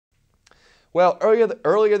Well,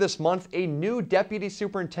 earlier this month, a new deputy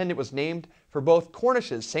superintendent was named for both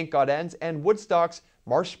Cornish's St. Gaudens and Woodstock's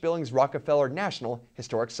Marsh Billings Rockefeller National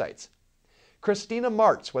Historic Sites. Christina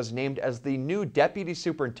Martz was named as the new deputy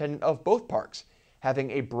superintendent of both parks,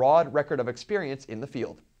 having a broad record of experience in the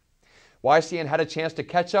field. YCN had a chance to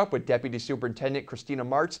catch up with Deputy Superintendent Christina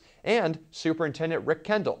Martz and Superintendent Rick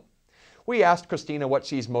Kendall. We asked Christina what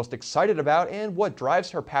she's most excited about and what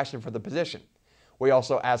drives her passion for the position. We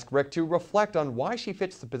also asked Rick to reflect on why she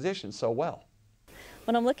fits the position so well.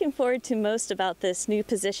 What I'm looking forward to most about this new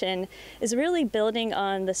position is really building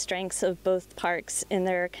on the strengths of both parks in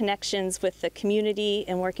their connections with the community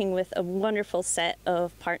and working with a wonderful set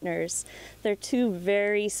of partners. They're two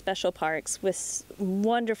very special parks with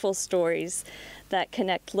wonderful stories that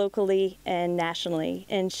connect locally and nationally,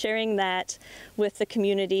 and sharing that with the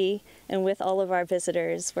community and with all of our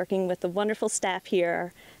visitors, working with the wonderful staff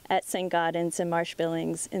here at St. Gaudens and Marsh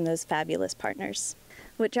Billings and those fabulous partners.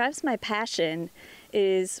 What drives my passion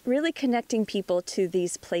is really connecting people to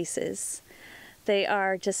these places. They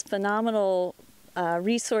are just phenomenal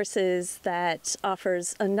resources that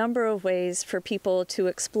offers a number of ways for people to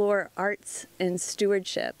explore arts and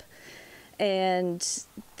stewardship. And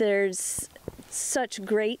there's such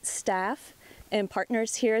great staff and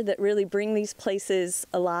partners here that really bring these places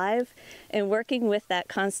alive, and working with that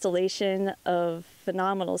constellation of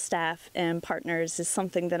phenomenal staff and partners is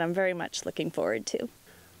something that I'm very much looking forward to.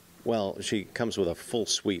 Well, she comes with a full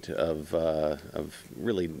suite of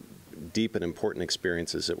really deep and important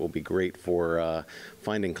experiences that will be great for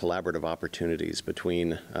finding collaborative opportunities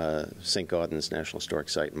between St. Gaudens National Historic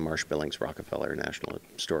Site and Marsh Billings Rockefeller National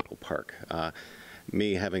Historical Park.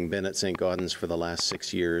 Me having been at St. Gaudens for the last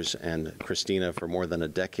 6 years and Christina for more than a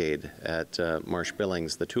decade at Marsh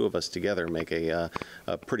Billings, the two of us together make a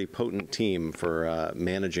pretty potent team for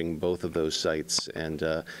managing both of those sites and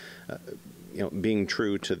being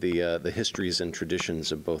true to the histories and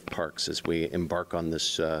traditions of both parks as we embark on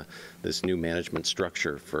this this new management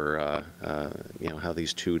structure for how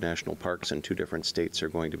these two national parks in two different states are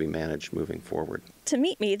going to be managed moving forward. To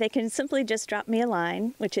meet me, they can simply just drop me a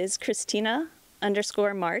line, which is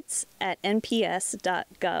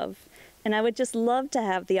Christina_Martz@nps.gov. And I would just love to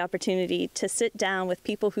have the opportunity to sit down with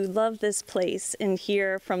people who love this place and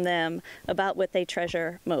hear from them about what they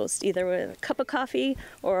treasure most, either with a cup of coffee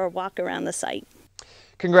or a walk around the site.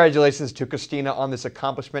 Congratulations to Christina on this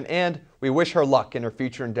accomplishment, and we wish her luck in her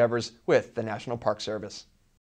future endeavors with the National Park Service.